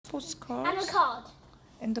sports cars. And a card.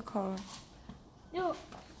 And the car. No.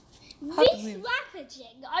 Hot This Wheels. wrapper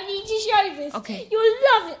thing, I need to show this. Okay. You'll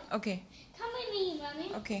love it. Okay. Come with me,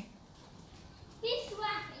 Mummy. Okay. This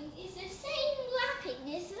wrapping is the same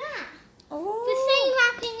wrapping as that. Oh. The same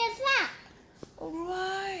wrapping as that.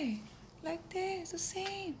 Alright. Like this, the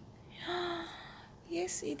same.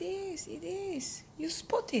 Yes, it is. It is. You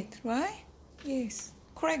spot it, right? Yes.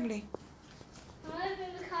 Correctly. I'll open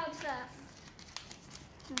the card first.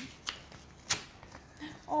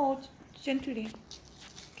 Oh, gently.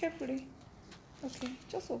 Carefully. Okay,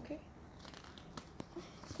 just okay.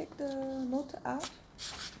 Take the note out.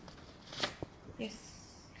 Yes.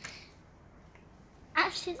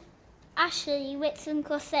 Ashley Whitson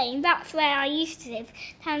Crossane, that's where I used to live,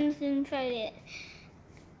 Townsend Road.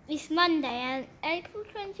 It's Monday, April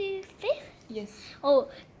 25th? Yes. Oh,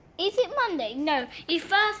 is it Monday? No, it's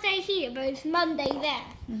Thursday here, but it's Monday there.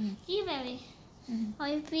 Mm-hmm. Dear Mary, Mm-hmm.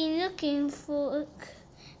 I've been looking for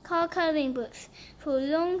car colouring books for a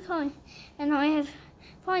long time, and I have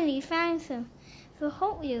finally found some. The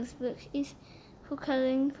Hot Wheels book is for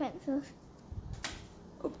colouring pencils.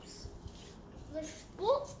 Oops. The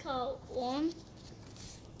sports car one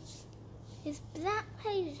is black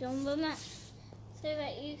pages on the map, so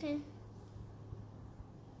that you can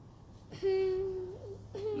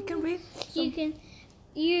You can read. you can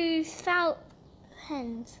use felt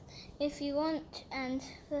pens if you want, and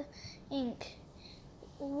the ink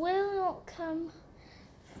will not come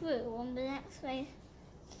through on the next page.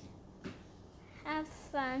 Have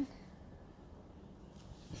fun.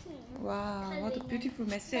 Wow, what a Colouring beautiful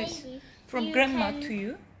message Maybe from you Grandma can to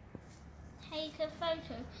you. take a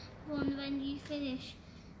photo when you finish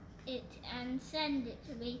it and send it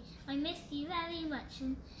to me. I miss you very much,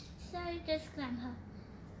 and so does Grandpa.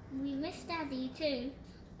 We miss Daddy too.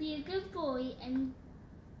 Be a good boy and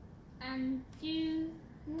do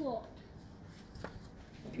what?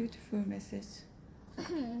 Beautiful message.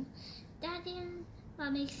 Daddy and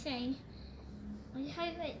Mummy say, I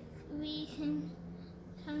hope that we can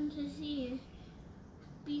come to see you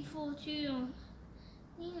before too long.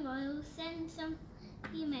 Meanwhile, send some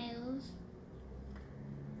emails,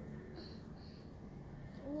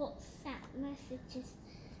 WhatsApp messages.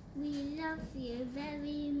 We love you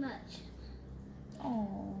very much.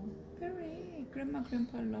 Oh, very.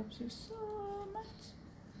 Grandpa loves you so much.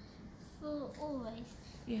 For always.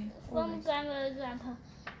 Yeah, From always. Grandma and Grandpa.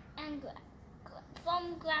 And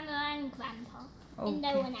from Grandma and Grandpa. And no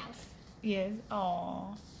Okay. one else. Yes.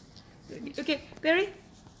 Oh. Okay, Barry,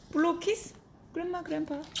 blow kiss.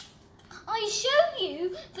 Grandpa. I show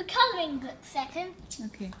you the colouring book second.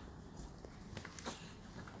 Okay.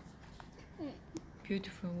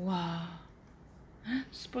 Beautiful. Wow.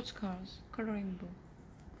 Sports cars, coloring book.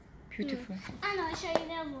 Beautiful. And I show you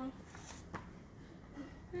the other one.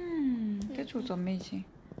 That was amazing.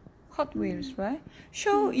 Hot Wheels, right?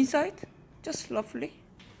 Show inside. Just lovely.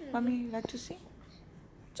 Mommy like to see.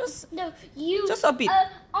 Just No, you. Just a bit.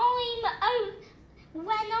 When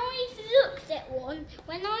I've looked at one,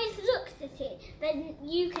 when I've looked at it, then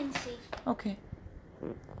you can see. okay.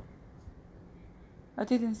 I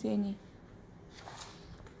didn't see any.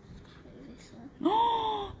 This one.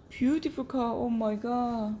 Oh, beautiful car. Oh my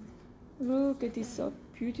god. Look at this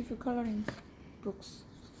beautiful coloring books.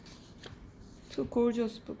 Two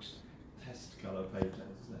gorgeous books. Test colour page,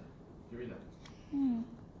 isn't it? You read that?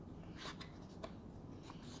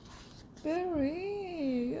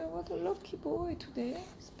 Barry, what a lucky boy today.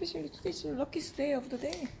 Especially today's the luckiest day of the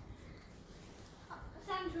day.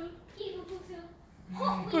 Sandra, keep a photo.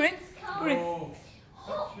 Hot Green, Wheels cars. green. Oh,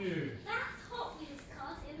 Hot, thank you. that's Hot Wheels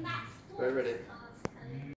cars and that's Very sports ready. cars.